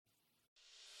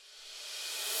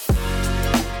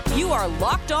You are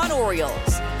Locked On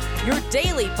Orioles, your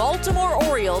daily Baltimore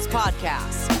Orioles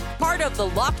podcast. Part of the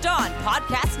Locked On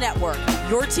Podcast Network,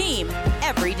 your team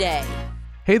every day.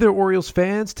 Hey there, Orioles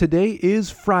fans. Today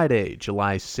is Friday,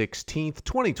 July 16th,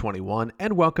 2021,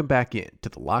 and welcome back in to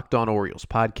the Locked On Orioles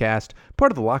podcast,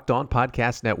 part of the Locked On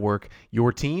Podcast Network,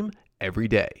 your team every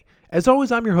day. As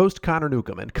always, I'm your host, Connor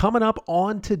Newcomb, and coming up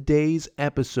on today's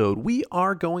episode, we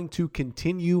are going to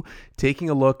continue taking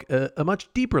a look, a much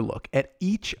deeper look at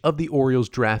each of the Orioles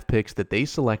draft picks that they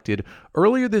selected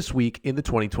earlier this week in the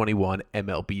 2021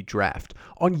 MLB Draft.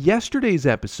 On yesterday's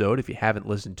episode, if you haven't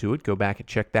listened to it, go back and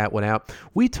check that one out.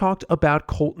 We talked about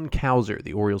Colton Cowser,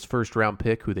 the Orioles' first-round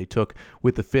pick, who they took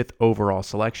with the 5th overall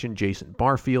selection. Jason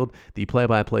Barfield, the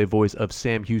play-by-play voice of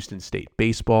Sam Houston State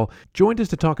Baseball, joined us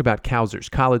to talk about Cowser's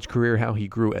college career, how he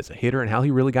grew as a hitter, and how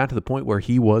he really got to the point where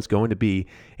he was going to be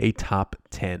a top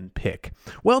 10 pick.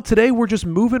 Well, today we're just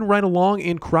moving right along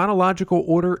in chronological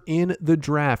order in the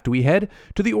draft. We head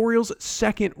to the Orioles'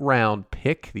 second round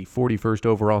pick, the 41st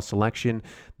overall selection.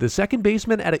 The second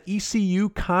baseman out of ECU,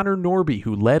 Connor Norby,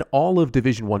 who led all of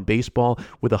Division I baseball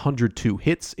with 102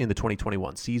 hits in the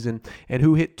 2021 season, and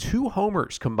who hit 2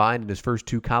 homers combined in his first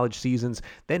 2 college seasons,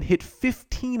 then hit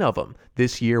 15 of them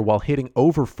this year while hitting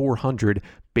over 400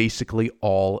 basically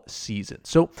all season.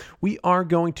 So we are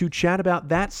going to chat about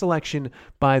that selection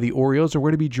by the Orioles, and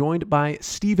we're going to be joined by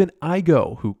Stephen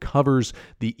Igo, who covers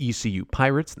the ECU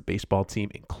Pirates, the baseball team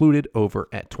included, over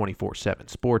at 24/7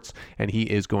 Sports, and he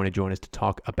is going to join us to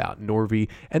talk about Norby.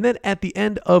 And then at the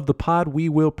end of the pod, we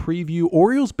will preview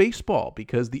Orioles baseball,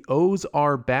 because the O's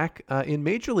are back in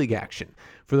Major League action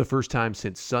for the first time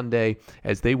since Sunday,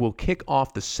 as they will kick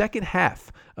off the second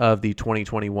half of the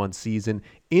 2021 season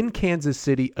in Kansas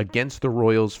City against the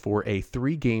Royals for a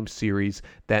 3-game series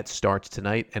that starts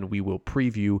tonight, and we will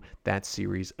preview that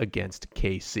series against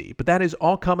KC. But that is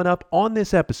all coming up on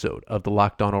this episode of the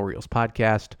Locked On Orioles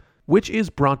podcast, which is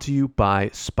brought to you by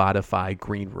Spotify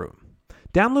Green Room.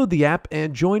 Download the app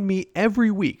and join me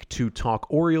every week to talk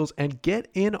Orioles and get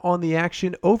in on the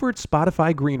action over at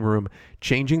Spotify Green Room,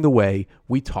 changing the way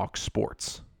we talk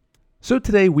sports. So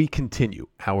today we continue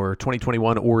our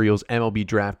 2021 Orioles MLB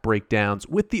Draft breakdowns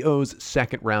with the O's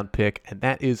second round pick, and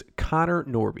that is Connor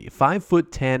Norby,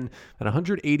 5'10", and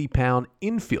 180-pound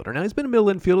infielder. Now, he's been a middle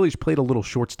infielder. He's played a little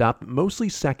shortstop, but mostly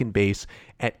second base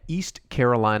at East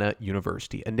Carolina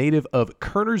University, a native of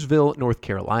Kernersville, North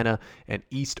Carolina, and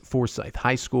East Forsyth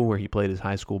High School, where he played his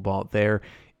high school ball there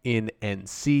in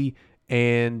NC.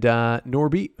 And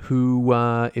Norby, who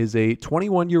is a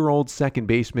 21-year-old second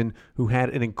baseman who had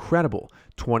an incredible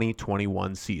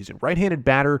 2021 season. Right-handed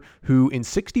batter who in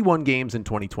 61 games in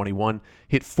 2021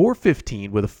 hit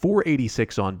 .415 with a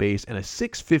 .486 on base and a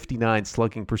 .659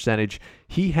 slugging percentage.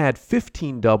 He had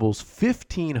 15 doubles,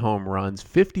 15 home runs,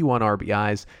 51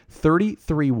 RBIs,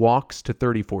 33 walks to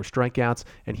 34 strikeouts,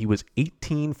 and he was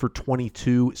 18 for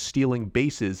 22 stealing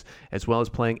bases, as well as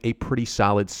playing a pretty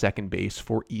solid second base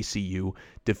for ECU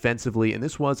defensively. And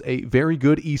this was a very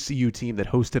good ECU team that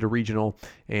hosted a regional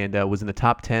and was in the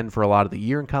top 10 for a lot of the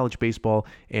year in college baseball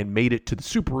and made it to the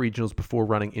super regionals before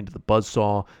running into the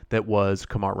buzzsaw that was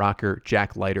Kumar Rocker,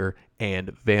 Jack Leiter,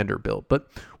 and Vanderbilt. But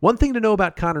one thing to know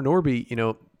about Connor Norby,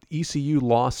 ECU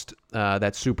lost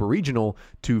that super regional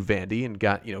to Vandy and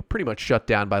got, pretty much shut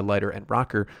down by Leiter and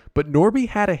Rocker. But Norby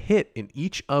had a hit in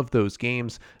each of those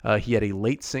games. He had a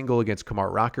late single against Kumar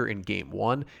Rocker in game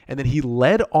 1, and then he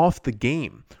led off the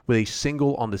game with a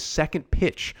single on the second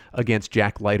pitch against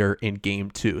Jack Leiter in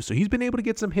game 2. So he's been able to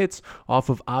get some hits off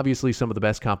of obviously some of the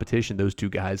best competition, those two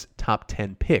guys, top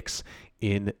 10 picks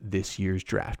in this year's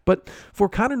draft. But for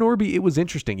Connor Norby, it was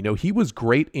interesting. He was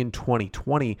great in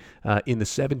 2020 in the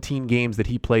 17 games that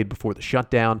he played before the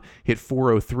shutdown, hit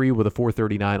 .403 with a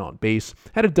 .439 on base,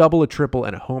 had a double, a triple,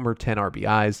 and a homer, 10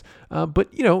 RBIs. But,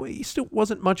 he still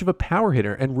wasn't much of a power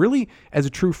hitter. And really, as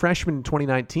a true freshman in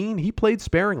 2019, he played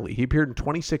sparingly. He appeared in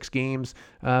 26 games,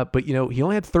 but, he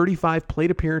only had 35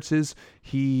 plate appearances.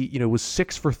 He, was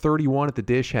 6 for 31 at the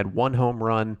dish, had 1 home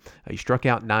run. He struck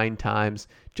out 9 times.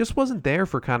 Just wasn't there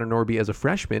for Connor Norby as a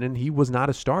freshman, and he was not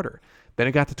a starter. Then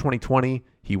it got to 2020.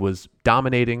 He was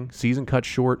dominating, season cut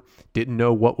short, didn't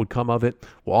know what would come of it.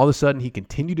 Well, all of a sudden, he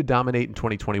continued to dominate in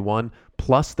 2021,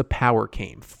 plus the power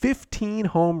came. 15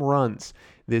 home runs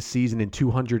this season in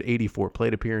 284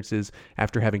 plate appearances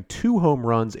after having 2 home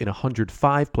runs in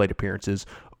 105 plate appearances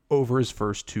over his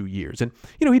first 2 years. And,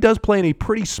 he does play in a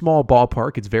pretty small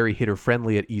ballpark. It's very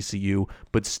hitter-friendly at ECU,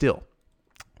 but still,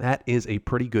 that is a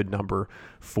pretty good number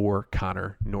for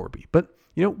Connor Norby. But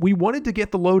we wanted to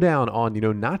get the lowdown on,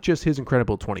 not just his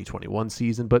incredible 2021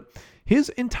 season, but his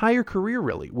entire career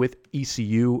really with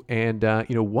ECU and,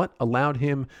 what allowed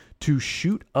him to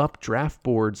shoot up draft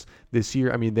boards this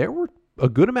year. I mean, there were a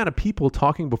good amount of people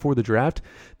talking before the draft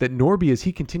that Norby, as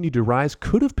he continued to rise,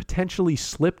 could have potentially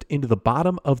slipped into the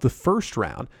bottom of the first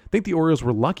round. I think the Orioles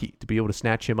were lucky to be able to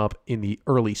snatch him up in the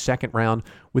early second round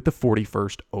with the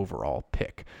 41st overall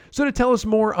pick. So to tell us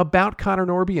more about Connor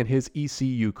Norby and his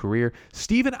ECU career,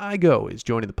 Stephen Igo is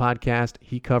joining the podcast.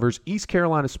 He covers East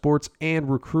Carolina sports and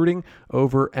recruiting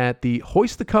over at the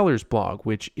Hoist the Colors blog,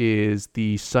 which is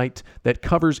the site that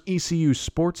covers ECU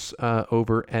sports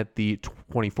over at the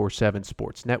 24/7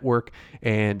 Sports Network.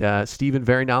 And Stephen,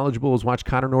 very knowledgeable, has watched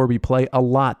Connor Norby play a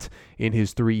lot in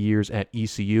his 3 years at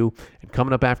ECU. And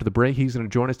coming up after the break, he's going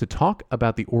to join us to talk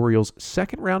about the Orioles'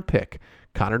 second-round pick,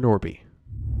 Connor Norby.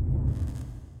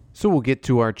 So we'll get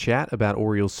to our chat about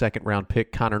Orioles' second-round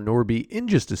pick, Connor Norby, in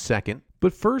just a second.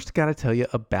 But first, got to tell you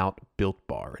about Built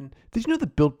Bar. And did you know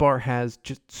that Built Bar has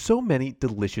just so many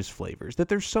delicious flavors that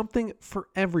there's something for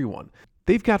everyone?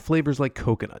 They've got flavors like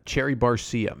coconut, cherry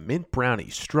barcia, mint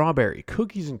brownie, strawberry,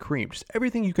 cookies and cream, just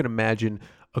everything you can imagine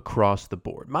across the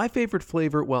board. My favorite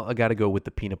flavor, well, I got to go with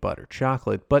the peanut butter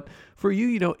chocolate. But for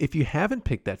you, if you haven't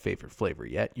picked that favorite flavor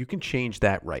yet, you can change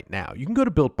that right now. You can go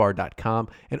to BuiltBar.com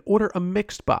and order a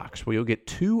mixed box where you'll get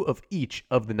 2 of each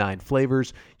of the 9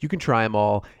 flavors. You can try them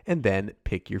all and then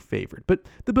pick your favorite. But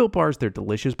the Built Bars, they're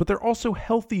delicious, but they're also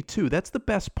healthy too. That's the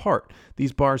best part.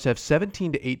 These bars have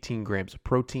 17 to 18 grams of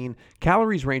protein,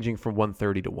 calories ranging from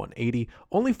 130 to 180,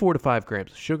 only 4 to 5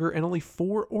 grams of sugar, and only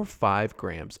 4 or 5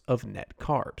 grams of net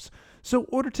carbs. So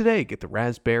order today, get the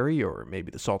raspberry or maybe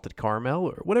the salted caramel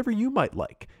or whatever you might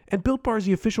like. And Built Bar is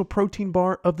the official protein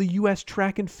bar of the U.S.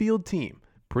 track and field team.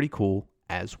 Pretty cool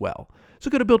as well. So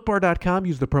go to BuiltBar.com,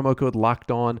 use the promo code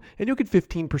LOCKEDON, and you'll get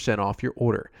 15% off your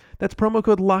order. That's promo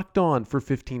code LOCKEDON for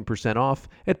 15% off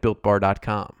at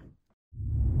BuiltBar.com.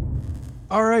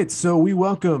 All right, so we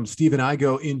welcome Stephen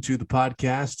Igo into the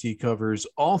podcast. He covers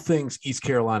all things East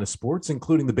Carolina sports,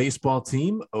 including the baseball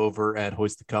team over at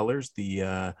Hoist the Colors,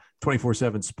 the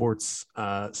 24/7 sports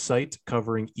site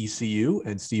covering ECU.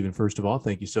 And Stephen, first of all,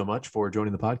 thank you so much for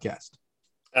joining the podcast.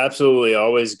 Absolutely.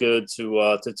 Always good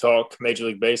to talk Major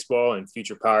League Baseball and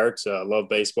future Pirates. I love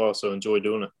baseball, so enjoy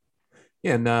doing it.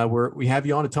 Yeah, and we have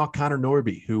you on to talk Connor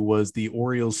Norby, who was the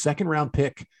Orioles' second-round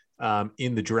pick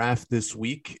in the draft this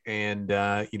week, and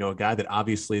a guy that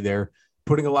obviously they're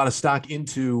putting a lot of stock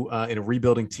into in a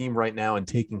rebuilding team right now and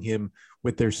taking him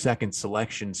with their second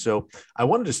selection. So I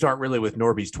wanted to start really with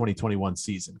Norby's 2021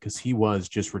 season because he was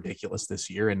just ridiculous this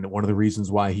year, and one of the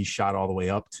reasons why he shot all the way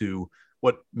up to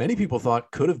what many people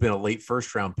thought could have been a late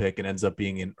first-round pick and ends up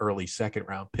being an early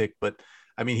second-round pick. But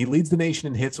I mean, he leads the nation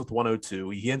in hits with 102.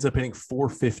 He ends up hitting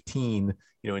 415,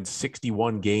 in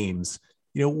 61 games.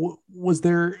 Was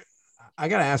there? I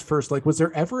got to ask first, was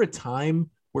there ever a time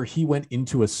where he went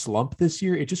into a slump this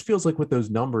year? It just feels like with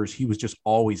those numbers, he was just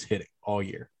always hitting all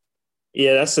year.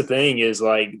 Yeah, that's the thing is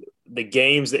the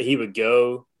games that he would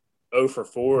go 0 for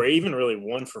 4, or even really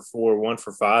 1 for 4, 1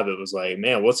 for 5, it was like,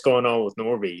 man, what's going on with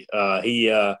Norby?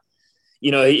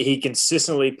 He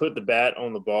consistently put the bat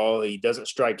on the ball. He doesn't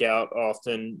strike out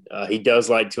often. He does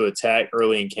like to attack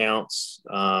early in counts.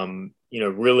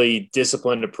 Really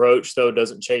disciplined approach, though,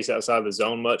 doesn't chase outside the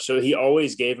zone much. So he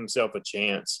always gave himself a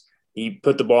chance. He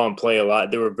put the ball in play a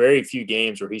lot. There were very few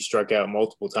games where he struck out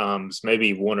multiple times,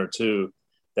 maybe 1 or 2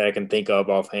 that I can think of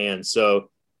offhand. So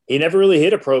he never really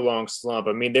hit a prolonged slump.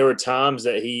 I mean, there were times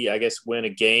that he, I guess, win a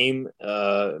game,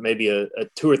 maybe a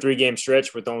 2 or 3 game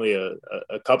stretch with only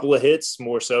a couple of hits,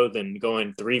 more so than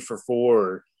going 3 for 4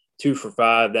 or 2 for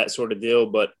 5, that sort of deal.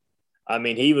 But I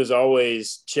mean, he was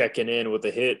always checking in with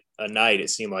a hit a night, it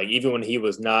seemed like, even when he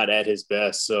was not at his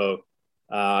best. So,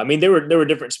 there were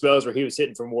different spells where he was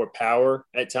hitting for more power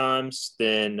at times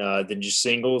than just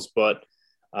singles. But,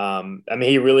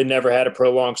 he really never had a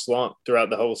prolonged slump throughout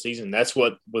the whole season. That's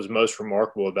what was most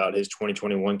remarkable about his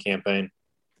 2021 campaign.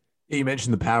 Yeah, you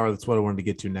mentioned the power. That's what I wanted to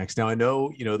get to next. Now, I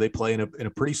know, they play in a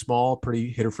pretty small, pretty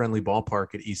hitter-friendly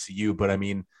ballpark at ECU, but,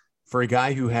 for a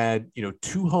guy who had,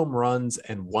 2 home runs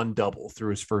and 1 double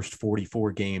through his first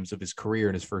 44 games of his career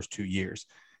in his first 2 years,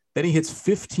 then he hits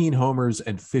 15 homers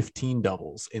and 15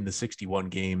 doubles in the 61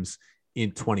 games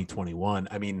in 2021.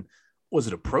 Was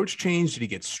it approach change? Did he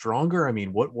get stronger?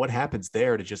 What happens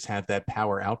there to just have that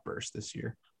power outburst this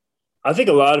year? I think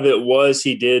a lot of it was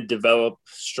he did develop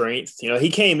strength. He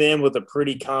came in with a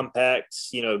pretty compact,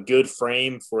 good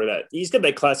frame for that. He's got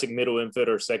that classic middle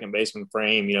infielder, second baseman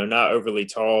frame, not overly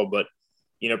tall, but,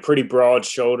 pretty broad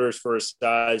shoulders for his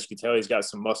size. You can tell he's got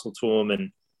some muscle to him.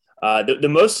 And The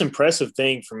most impressive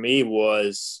thing for me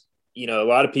was, a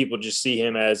lot of people just see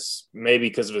him as maybe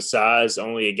because of his size,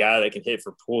 only a guy that can hit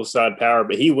for poolside power,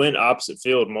 but he went opposite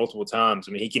field multiple times.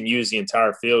 I mean, he can use the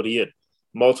entire field. He hit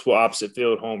multiple opposite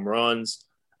field home runs.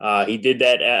 He did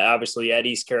that obviously at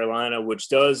East Carolina, which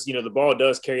does, the ball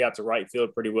does carry out to right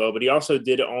field pretty well, but he also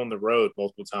did it on the road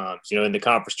multiple times, in the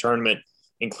conference tournament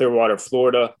in Clearwater,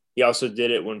 Florida. He also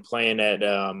did it when playing at,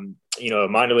 a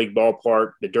minor league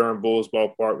ballpark, the Durham Bulls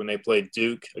ballpark, when they played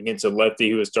Duke against a lefty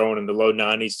who was throwing in the low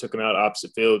 90s, took him out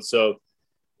opposite field. So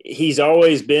he's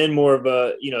always been more of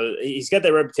a, he's got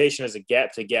that reputation as a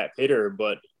gap-to-gap hitter,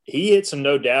 but he hits some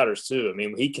no-doubters too. I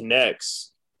mean, he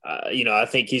connects. I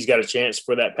think he's got a chance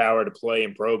for that power to play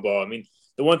in pro ball. I mean,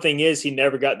 the one thing is he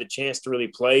never got the chance to really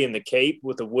play in the Cape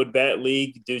with the Wood Bat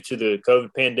League due to the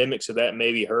COVID pandemic, so that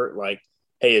maybe hurt. Like,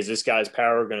 hey, is this guy's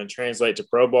power going to translate to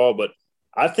pro ball? But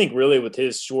I think really with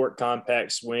his short,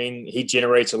 compact swing, he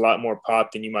generates a lot more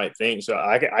pop than you might think. So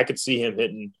I could see him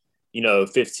hitting,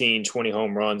 15, 20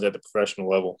 home runs at the professional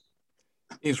level.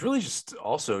 He's really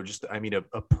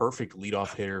a perfect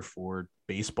leadoff hitter for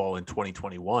baseball in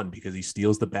 2021 because he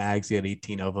steals the bags. He had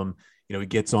 18 of them. He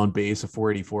gets on base, a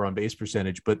 484 on base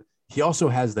percentage, but he also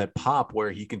has that pop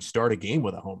where he can start a game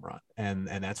with a home run. And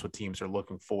that's what teams are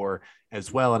looking for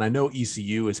as well. And I know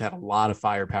ECU has had a lot of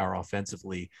firepower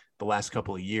offensively the last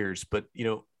couple of years, but,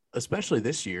 especially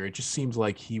this year, it just seems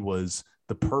like he was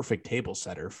the perfect table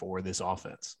setter for this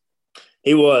offense.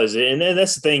 He was. And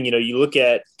that's the thing, you look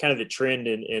at kind of the trend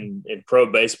in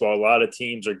pro baseball. A lot of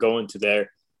teams are going to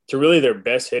really their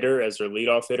best hitter as their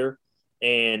leadoff hitter.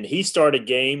 And he started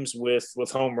games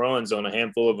with home runs on a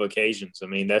handful of occasions. I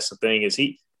mean, that's the thing is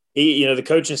he the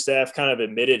coaching staff kind of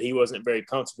admitted he wasn't very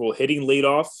comfortable hitting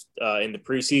leadoff in the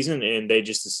preseason. And they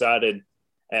just decided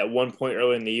at one point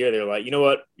early in the year, they're like, you know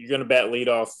what, you're going to bat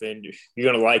leadoff and you're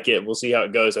going to like it. We'll see how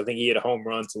it goes. I think he had a home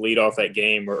run to lead off that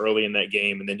game or early in that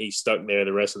game. And then he stuck there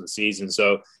the rest of the season.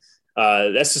 So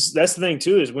that's the thing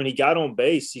too, is when he got on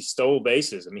base, he stole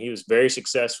bases. I mean, he was very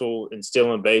successful in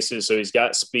stealing bases. So he's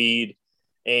got speed.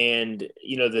 And,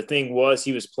 the thing was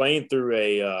he was playing through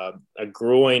a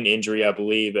groin injury, I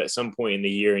believe, at some point in the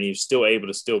year, and he was still able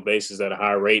to steal bases at a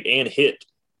high rate and hit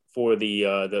for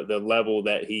the level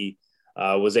that he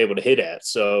was able to hit at.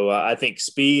 So I think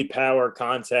speed, power,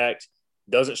 contact,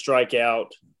 doesn't strike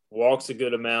out, walks a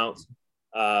good amount.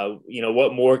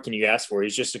 What more can you ask for?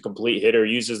 He's just a complete hitter,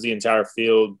 uses the entire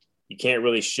field. You can't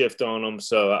really shift on him.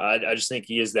 So I just think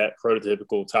he is that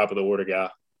prototypical top of the order guy.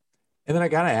 And then I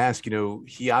got to ask,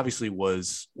 he obviously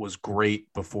was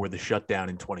great before the shutdown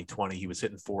in 2020. He was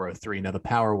hitting 403. Now the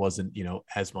power wasn't,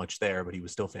 as much there, but he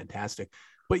was still fantastic.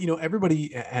 But,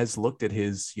 everybody has looked at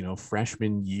his,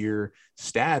 freshman year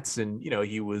stats and,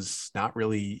 he was not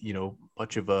really,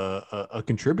 much of a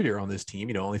contributor on this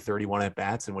team, only 31 at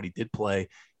bats. And when he did play,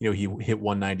 he hit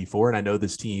 194. And I know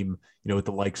this team, with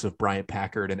the likes of Bryant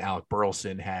Packard and Alec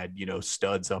Burleson had,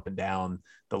 studs up and down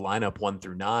the lineup 1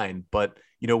 through 9. But,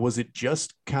 was it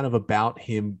just kind of about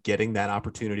him getting that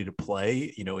opportunity to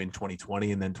play, in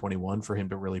 2020 and then 21 for him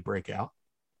to really break out?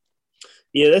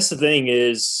 Yeah, that's the thing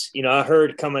is, I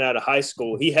heard coming out of high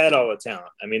school, he had all the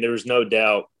talent. I mean, there was no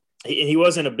doubt. He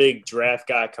wasn't a big draft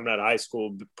guy coming out of high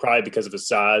school, probably because of his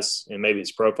size and maybe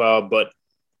his profile, but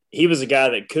he was a guy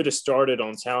that could have started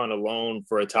on talent alone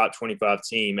for a top 25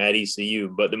 team at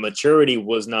ECU, but the maturity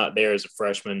was not there as a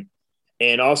freshman.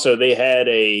 And also they had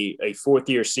a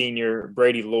fourth-year senior,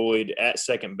 Brady Lloyd, at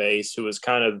second base, who was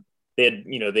kind of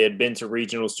they had been to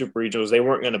regionals, super regionals. They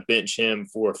weren't going to bench him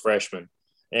for a freshman.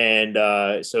 And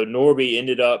so Norby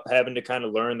ended up having to kind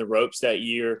of learn the ropes that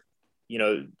year.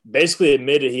 Basically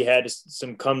admitted he had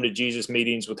some come to Jesus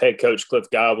meetings with head coach Cliff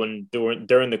Godwin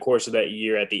during the course of that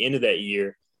year, at the end of that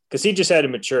year, because he just had to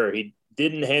mature. He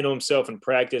didn't handle himself in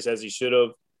practice as he should have.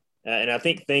 And I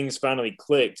think things finally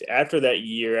clicked after that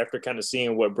year, after kind of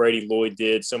seeing what Brady Lloyd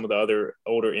did, some of the other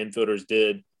older infielders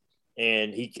did.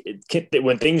 And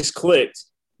when things clicked,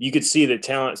 you could see the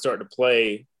talent start to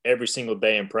play every single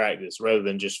day in practice rather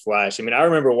than just flash. I mean, I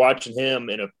remember watching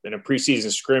him in a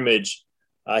preseason scrimmage.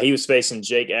 He was facing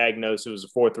Jake Agnos, who was a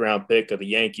fourth-round pick of the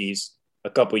Yankees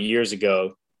a couple of years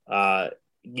ago.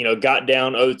 Got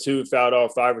down 0-2, fouled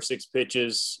off 5 or 6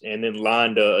 pitches, and then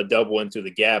lined a double into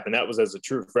the gap. And that was as a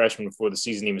true freshman before the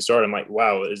season even started. I'm like,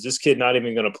 wow, is this kid not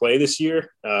even going to play this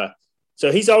year?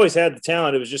 So he's always had the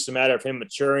talent. It was just a matter of him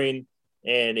maturing,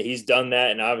 and he's done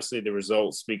that. And obviously the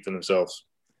results speak for themselves.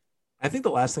 I think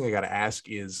the last thing I got to ask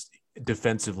is,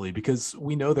 defensively, because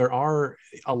we know there are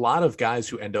a lot of guys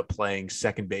who end up playing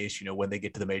second base, when they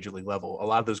get to the major league level. A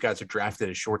lot of those guys are drafted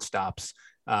as shortstops,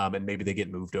 and maybe they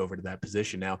get moved over to that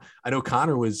position. Now, I know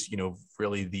Connor was,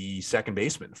 really the second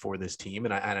baseman for this team,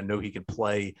 and I know he could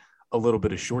play a little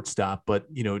bit of shortstop,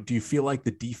 but, do you feel like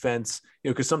the defense,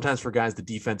 because sometimes for guys, the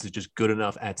defense is just good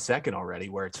enough at second already,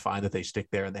 where it's fine that they stick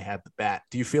there and they have the bat.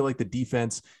 Do you feel like the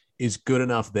defense is good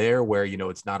enough there where,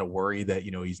 it's not a worry that,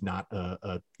 he's not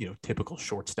a typical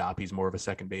shortstop. He's more of a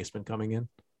second baseman coming in?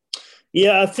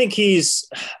 Yeah, I think he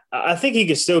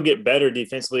can still get better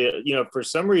defensively. For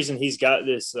some reason he's got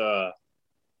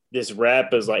this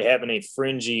rap as like having a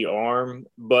fringy arm,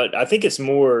 but I think it's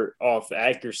more off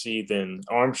accuracy than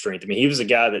arm strength. I mean, he was a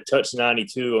guy that touched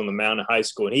 92 on the mound in high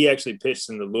school, and he actually pitched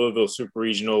in the Louisville Super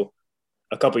Regional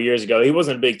a couple of years ago. He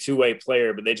wasn't a big two-way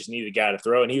player, but they just needed a guy to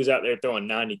throw, and he was out there throwing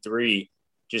 93,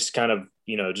 just kind of,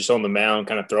 just on the mound,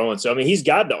 kind of throwing. So, I mean, he's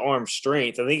got the arm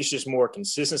strength. I think it's just more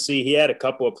consistency. He had a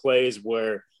couple of plays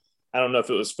where I don't know if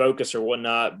it was focus or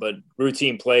whatnot, but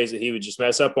routine plays that he would just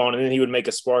mess up on, and then he would make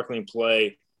a sparkling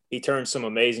play. He turned some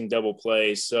amazing double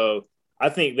plays. So I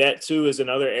think that too is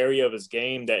another area of his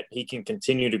game that he can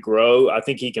continue to grow. I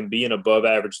think he can be an above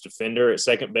average defender at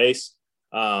second base.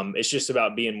 It's just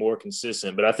about being more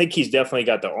consistent, but I think he's definitely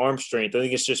got the arm strength. I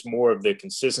think it's just more of the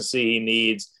consistency he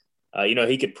needs.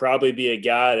 He could probably be a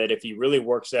guy that if he really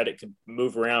works at it, could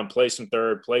move around, play some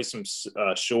third, play some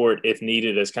short if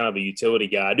needed as kind of a utility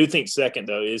guy. I do think second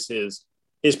though is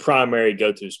his primary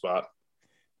go-to spot.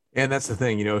 And that's the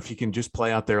thing, if you can just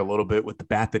play out there a little bit with the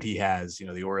bat that he has,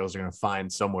 the Orioles are going to find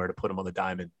somewhere to put him on the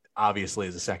diamond, obviously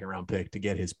as a second round pick to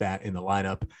get his bat in the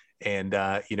lineup. And,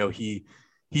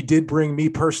 he did bring me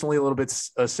personally a little bit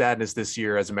of sadness this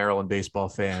year as a Maryland baseball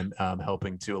fan,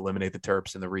 helping to eliminate the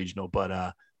Terps in the regional.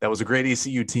 But that was a great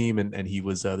ECU team, and he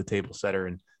was the table setter.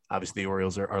 And obviously the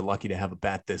Orioles are lucky to have a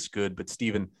bat this good. But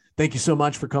Stephen, thank you so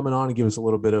much for coming on and give us a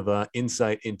little bit of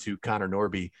insight into Connor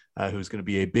Norby, who's going to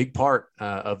be a big part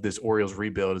of this Orioles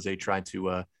rebuild as they try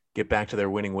to get back to their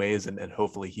winning ways. And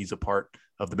hopefully he's a part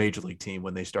of the major league team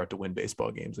when they start to win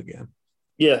baseball games again.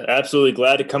 Yeah, absolutely.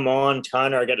 Glad to come on.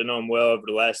 Connor, I got to know him well over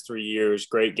the last 3 years.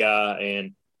 Great guy.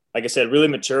 And like I said, really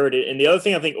matured. And the other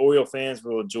thing I think Oriole fans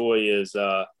will enjoy is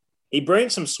he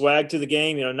brings some swag to the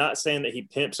game. Not saying that he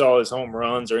pimps all his home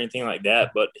runs or anything like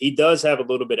that, but he does have a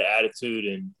little bit of attitude,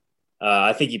 and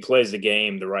I think he plays the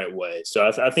game the right way. So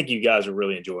I think you guys will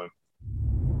really enjoy him.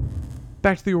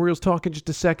 Back to the Orioles talk in just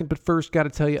a second, but first got to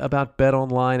tell you about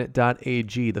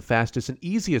betonline.ag, the fastest and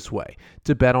easiest way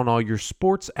to bet on all your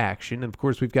sports action. And of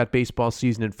course, we've got baseball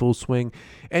season in full swing,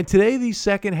 and today the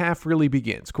second half really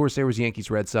begins. Of course, there was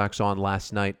Yankees-Red Sox on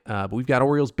last night, but we've got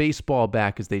Orioles baseball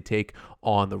back as they take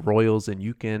on the Royals, and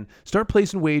you can start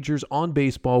placing wagers on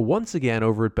baseball once again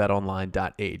over at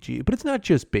betonline.ag. But it's not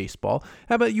just baseball.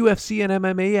 How about UFC and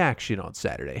MMA action on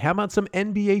Saturday? How about some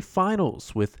NBA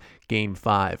Finals with Game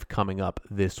 5 coming up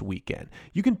this weekend?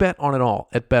 You can bet on it all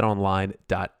at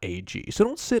betonline.ag. So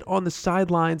don't sit on the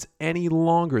sidelines any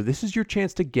longer. This is your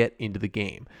chance to get into the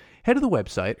game. Head to the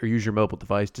website or use your mobile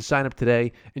device to sign up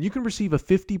today, and you can receive a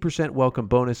 50% welcome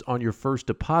bonus on your first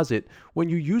deposit when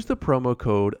you use the promo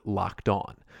code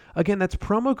LOCKEDON. Again, that's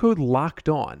promo code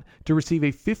LOCKEDON to receive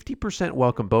a 50%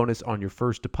 welcome bonus on your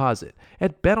first deposit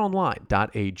at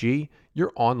betonline.ag,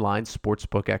 your online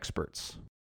sportsbook experts.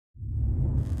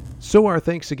 So our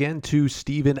thanks again to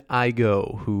Stephen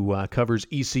Igo, who covers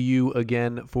ECU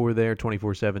again for their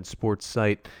 24/7 sports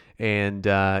site, and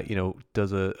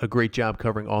does a great job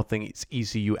covering all things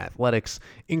ECU athletics,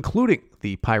 including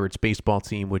the Pirates baseball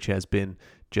team, which has been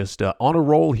just on a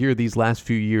roll here these last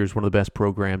few years, one of the best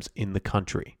programs in the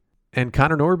country. And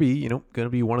Connor Norby, going to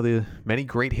be one of the many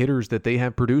great hitters that they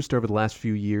have produced over the last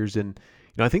few years. And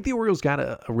I think the Orioles got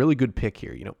a really good pick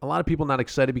here. A lot of people not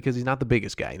excited because he's not the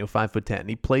biggest guy, 5'10".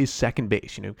 He plays second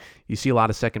base. You see a lot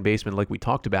of second basemen like we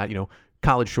talked about,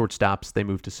 college shortstops, they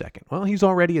move to second. Well, he's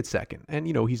already at second, and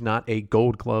he's not a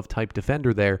Gold Glove type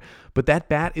defender there, but that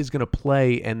bat is going to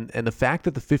play, and the fact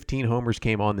that the 15 homers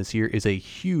came on this year is a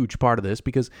huge part of this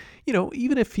because,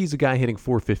 even if he's a guy hitting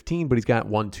 .415, but he's got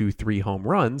 1, 2, 3 home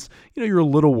runs, you're a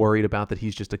little worried about that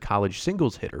he's just a college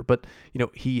singles hitter, but,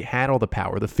 he had all the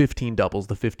power, the 15 doubles,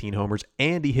 the 15 homers,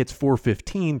 and he hits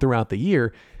 .415 throughout the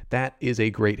year. That is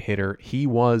a great hitter. He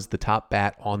was the top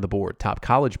bat on the board, top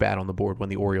college bat on the board when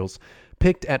the Orioles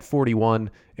picked at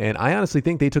 41, and I honestly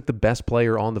think they took the best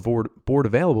player on the board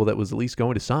available that was at least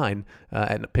going to sign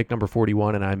at pick number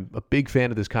 41, and I'm a big fan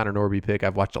of this Connor Norby pick.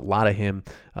 I've watched a lot of him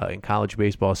in college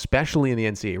baseball, especially in the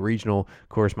NCAA Regional. Of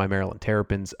course, my Maryland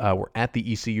Terrapins were at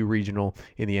the ECU Regional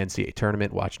in the NCAA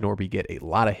Tournament, watched Norby get a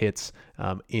lot of hits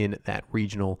in that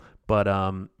regional. But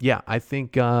yeah, I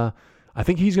think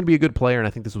he's going to be a good player, and I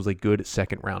think this was a good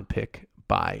second-round pick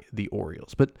by the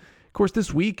Orioles. But of course,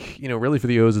 this week, really for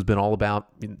the O's has been all about,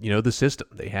 the system.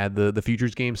 They had the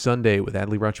Futures game Sunday with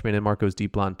Adley Rutschman and Marcos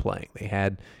Diplan playing. They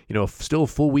had, still a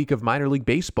full week of minor league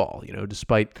baseball,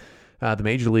 despite the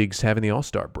major leagues having the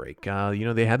All-Star break.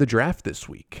 They had the draft this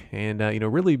week. And,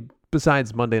 really,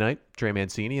 besides Monday night, Trey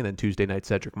Mancini, and then Tuesday night,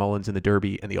 Cedric Mullins in the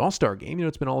Derby and the All-Star game,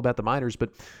 it's been all about the minors.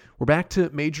 But we're back to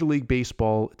Major League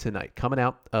Baseball tonight. Coming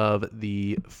out of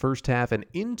the first half and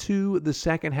into the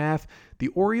second half, the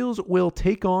Orioles will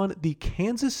take on the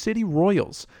Kansas City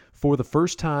Royals for the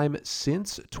first time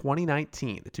since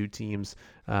 2019. The two teams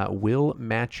will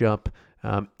match up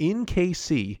in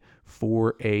KC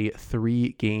for a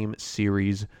 3-game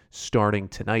series starting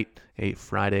tonight, a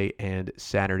Friday and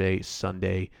Saturday,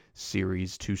 Sunday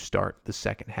series to start the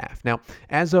second half. Now,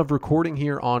 as of recording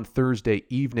here on Thursday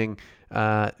evening,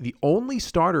 the only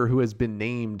starter who has been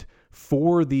named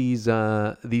for these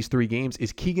 3 games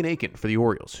is Keegan Akin for the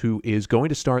Orioles, who is going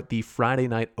to start the Friday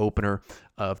night opener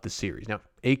of the series. Now,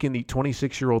 Akin, the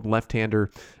 26-year-old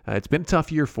left-hander, it's been a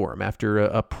tough year for him after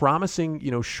a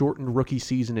promising, shortened rookie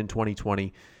season in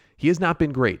 2020. He has not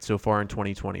been great so far in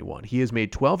 2021. He has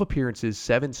made 12 appearances,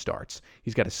 7 starts.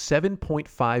 He's got a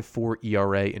 7.54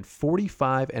 ERA in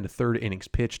 45 1/3 innings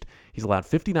pitched. He's allowed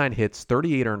 59 hits,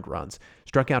 38 earned runs,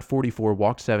 struck out 44,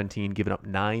 walked 17, given up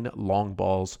 9 long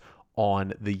balls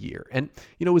on the year. And,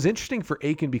 it was interesting for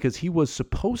Akin because he was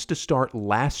supposed to start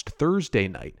last Thursday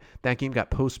night. That game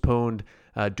got postponed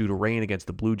due to rain against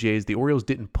the Blue Jays. The Orioles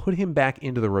didn't put him back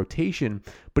into the rotation,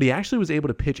 but he actually was able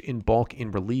to pitch in bulk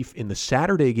in relief in the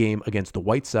Saturday game against the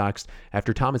White Sox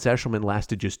after Thomas Eshelman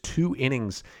lasted just 2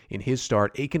 innings in his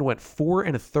start. Akin went 4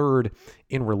 1/3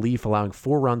 in relief, allowing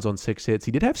 4 runs on 6 hits.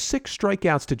 He did have 6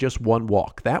 strikeouts to just 1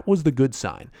 walk. That was the good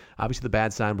sign. Obviously, the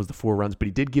bad sign was the 4 runs, but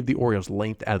he did give the Orioles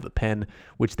length out of the pen,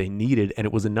 which they needed, and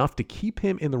it was enough to keep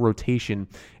him in the rotation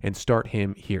and start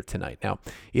him here tonight. Now,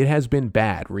 it has been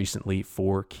bad recently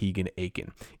for Keegan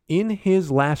Akin. In his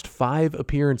last 5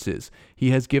 appearances, he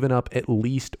has given up at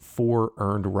least 4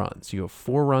 earned runs. You have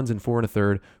 4 runs in 4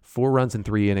 1/3, 4 runs in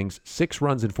 3 innings, 6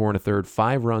 runs in 4 1/3,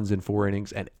 5 runs in 4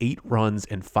 innings, and 8 runs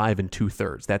in 5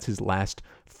 2/3. That's his last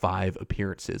 5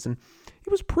 appearances. And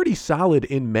he was pretty solid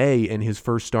in May and his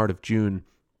first start of June.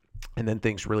 And then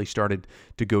things really started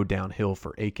to go downhill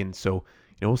for Akin. So,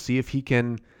 we'll see if he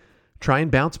can try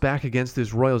and bounce back against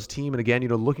this Royals team. And again,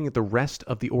 looking at the rest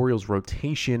of the Orioles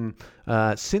rotation,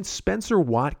 since Spencer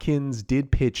Watkins did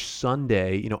pitch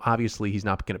Sunday, obviously he's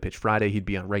not going to pitch Friday. He'd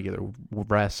be on regular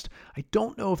rest. I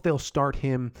don't know if they'll start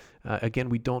him. Again,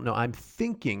 we don't know. I'm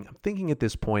thinking at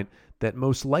this point that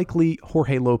most likely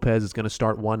Jorge Lopez is going to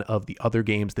start one of the other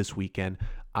games this weekend,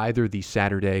 either the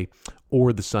Saturday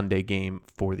or the Sunday game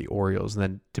for the Orioles. And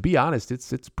then, to be honest,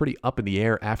 it's pretty up in the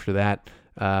air after that.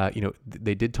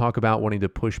 They did talk about wanting to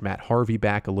push Matt Harvey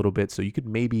back a little bit, so you could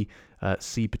maybe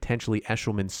see potentially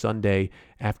Eshelman Sunday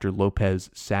after Lopez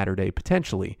Saturday,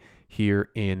 potentially here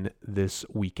in this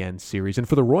weekend series. And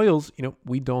for the Royals,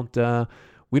 we don't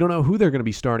know who they're going to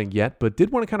be starting yet, but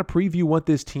did want to kind of preview what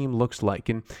this team looks like.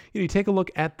 And you take a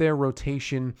look at their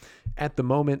rotation at the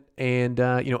moment, and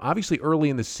obviously early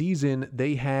in the season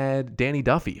they had Danny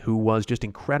Duffy, who was just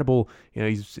incredible.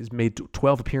 He's made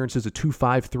 12 appearances, a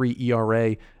 2.53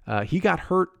 ERA. He got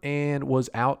hurt and was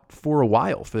out for a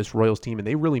while for this Royals team, and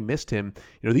they really missed him.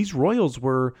 These Royals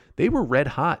were red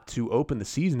hot to open the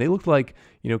season. They looked like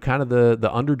kind of the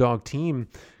underdog team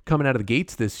coming out of the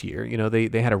gates this year.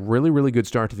 They had a really, really good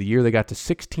start to the year. They got to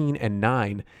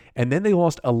 16-9, and then they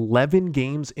lost 11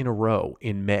 games in a row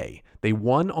in May. They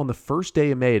won on the first day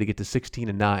of May to get to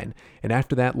 16-9, and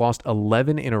after that lost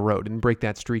 11 in a row. Didn't break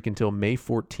that streak until May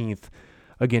 14th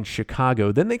against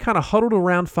Chicago. Then they kind of huddled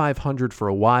around 500 for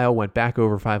a while, went back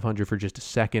over 500 for just a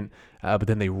second, but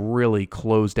then they really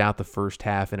closed out the first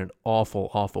half in an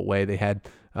awful, awful way. They had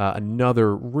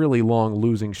another really long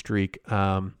losing streak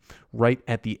right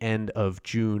at the end of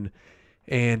June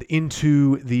and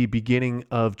into the beginning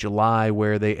of July,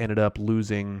 where they ended up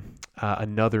losing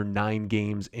another 9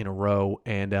 games in a row,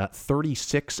 and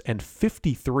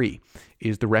 36-53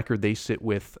 is the record they sit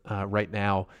with right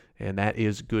now, and that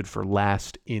is good for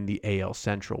last in the AL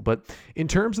Central. But in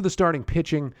terms of the starting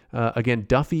pitching, again,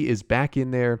 Duffy is back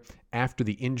in there. after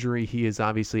the injury. He is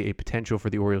obviously a potential for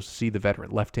the Orioles to see, the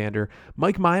veteran left-hander.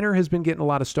 Mike Minor has been getting a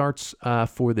lot of starts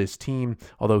for this team,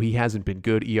 although he hasn't been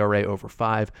good. ERA over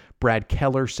 5. Brad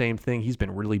Keller, same thing. He's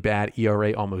been really bad.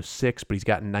 ERA almost 6, but he's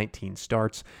gotten 19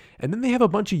 starts. And then they have a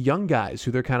bunch of young guys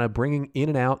who they're kind of bringing in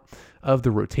and out of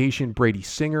the rotation. Brady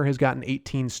Singer has gotten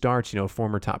 18 starts, a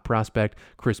former top prospect.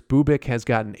 Chris Bubic has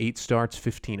gotten 8 starts,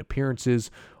 15 appearances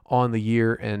on the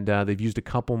year, and they've used a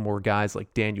couple more guys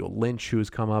like Daniel Lynch, who has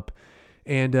come up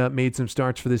and made some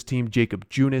starts for this team. Jacob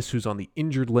Junis, who's on the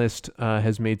injured list,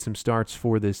 has made some starts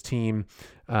for this team.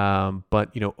 But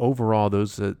overall,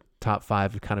 those top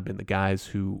 5 have kind of been the guys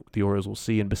who the Orioles will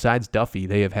see. And besides Duffy,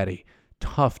 they have had a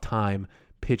tough time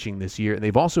pitching this year. And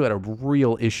they've also had a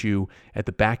real issue at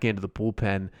the back end of the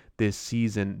bullpen this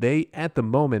season. They, at the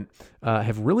moment,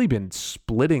 have really been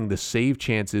splitting the save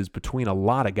chances between a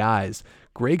lot of guys.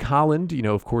 Greg Holland,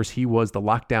 of course, he was the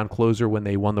lockdown closer when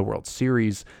they won the World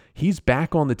Series. He's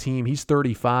back on the team. He's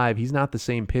 35. He's not the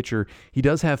same pitcher. He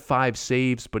does have 5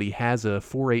 saves, but he has a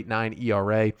 4.89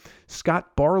 ERA.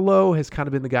 Scott Barlow has kind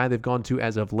of been the guy they've gone to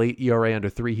as of late. ERA under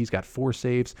 3. He's got 4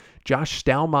 saves. Josh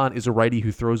Stalmont is a righty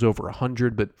who throws over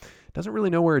 100, but doesn't really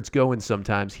know where it's going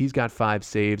sometimes. He's got 5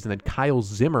 saves. And then Kyle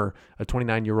Zimmer, a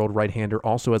 29-year-old right-hander,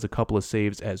 also has a couple of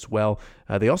saves as well.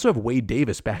 They also have Wade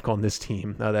Davis back on this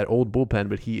team, that old bullpen,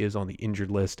 but he is on the injured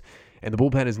list. And the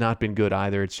bullpen has not been good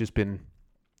either. It's just been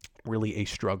really a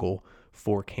struggle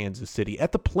for Kansas City.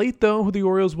 At the plate, though, who the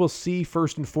Orioles will see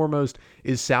first and foremost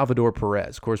is Salvador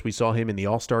Perez. Of course, we saw him in the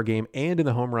All-Star game and in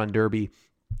the Home Run Derby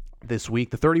this week.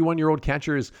 The 31-year-old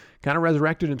catcher has kind of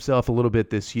resurrected himself a little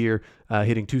bit this year,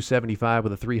 hitting .275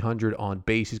 with a .300 on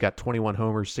base. He's got 21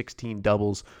 homers, 16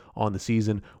 doubles on the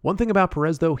season. One thing about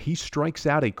Perez, though, he strikes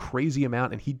out a crazy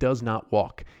amount, and he does not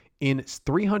walk. In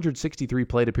 363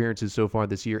 plate appearances so far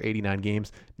this year, 89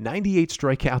 games, 98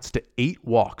 strikeouts to 8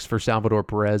 walks for Salvador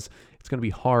Perez. It's going to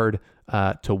be hard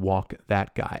to walk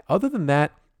that guy. Other than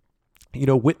that,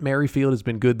 Whit Merrifield has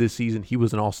been good this season. He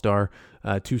was an all-star,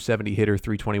 270 hitter,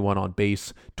 321 on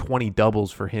base, 20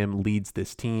 doubles for him, leads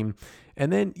this team.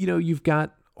 And then, you've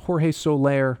got Jorge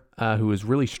Soler, who is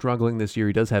really struggling this year.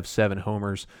 He does have 7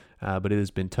 homers, but it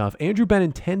has been tough. Andrew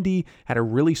Benintendi had a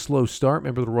really slow start.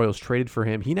 Remember, the Royals traded for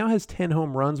him. He now has 10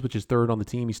 home runs, which is 3rd on the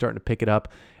team. He's starting to pick it up.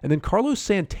 And then Carlos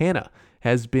Santana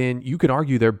has been, you could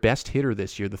argue, their best hitter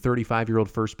this year. The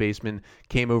 35-year-old first baseman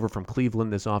came over from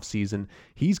Cleveland this offseason.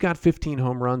 He's got 15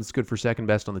 home runs. It's good for second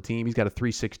best on the team. He's got a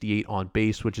 368 on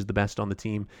base, which is the best on the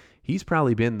team. He's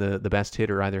probably been the best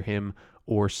hitter, either him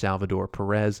or Salvador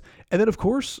Perez. And then, of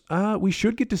course, we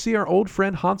should get to see our old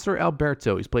friend Hanser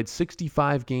Alberto. He's played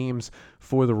 65 games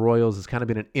for the Royals. Has kind of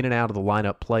been an in and out of the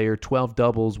lineup player. 12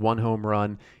 doubles, 1 home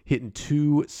run, hitting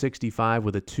 .265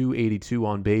 with a 282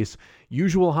 on base.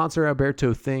 Usual Hanser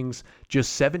Alberto things,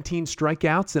 just 17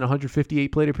 strikeouts in 158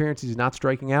 plate appearances. He's not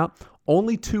striking out.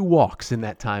 Only 2 walks in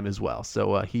that time as well.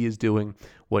 So he is doing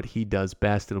what he does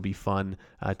best. It'll be fun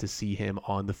to see him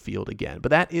on the field again. But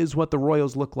that is what the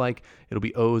Royals look like. It'll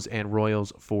be O's and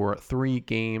Royals for 3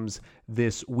 games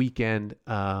this weekend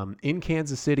in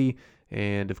Kansas City.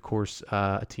 And, of course,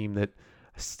 a team that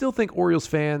I still think Orioles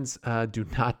fans do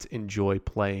not enjoy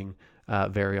playing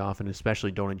very often,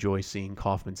 especially don't enjoy seeing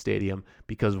Kauffman Stadium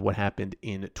because of what happened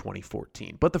in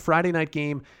 2014. But the Friday night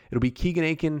game, it'll be Keegan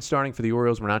Akin starting for the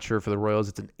Orioles. We're not sure for the Royals.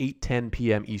 It's an 8:10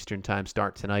 p.m. Eastern time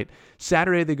start tonight.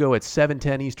 Saturday, they go at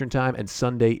 7:10 Eastern time, and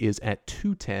Sunday is at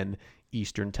 2:10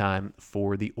 Eastern time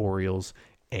for the Orioles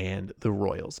and the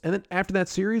Royals. And then after that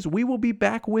series, we will be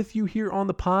back with you here on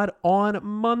the pod on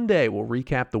Monday. We'll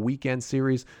recap the weekend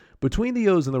series between the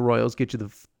O's and the Royals, get you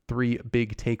the 3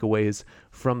 big takeaways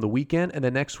from the weekend. And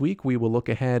then next week, we will look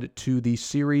ahead to the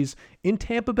series in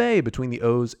Tampa Bay between the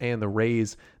O's and the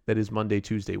Rays. That is Monday,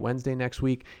 Tuesday, Wednesday next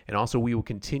week. And also, we will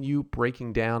continue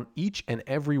breaking down each and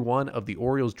every one of the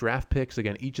Orioles draft picks.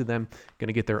 Again, each of them going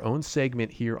to get their own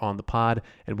segment here on the pod,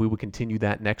 and we will continue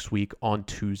that next week on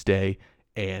Tuesday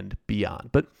and beyond.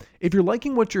 But if you're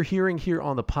liking what you're hearing here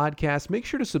on the podcast, make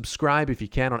sure to subscribe if you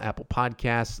can on Apple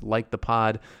Podcasts, like the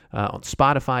pod on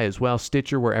Spotify as well,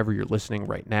 Stitcher, wherever you're listening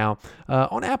right now.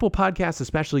 On Apple Podcasts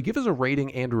especially, give us a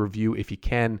rating and a review if you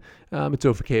can. It's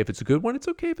okay if it's a good one. It's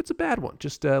okay if it's a bad one.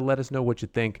 Just let us know what you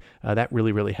think. That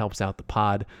really, really helps out the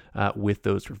pod with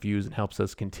those reviews and helps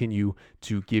us continue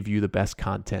to give you the best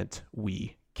content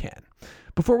we can.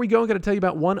 Before we go, I'm going to tell you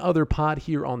about one other pod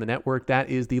here on the network. That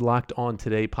is the Locked On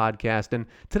Today podcast. And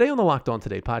today on the Locked On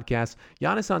Today podcast,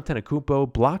 Giannis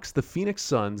Antetokounmpo blocks the Phoenix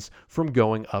Suns from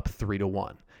going up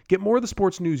 3-1. Get more of the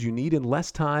sports news you need in less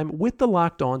time with the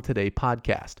Locked On Today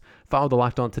podcast. Follow the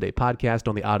Locked On Today podcast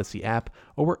on the Odyssey app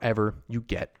or wherever you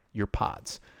get your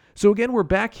pods. So again, we're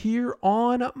back here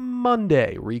on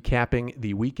Monday, recapping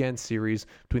the weekend series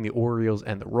between the Orioles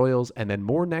and the Royals, and then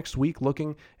more next week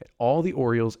looking at all the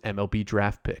Orioles MLB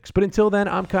draft picks. But until then,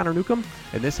 I'm Connor Newcomb,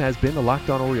 and this has been the Locked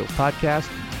On Orioles podcast,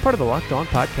 part of the Locked On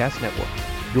Podcast Network.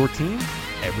 Your team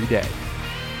every day.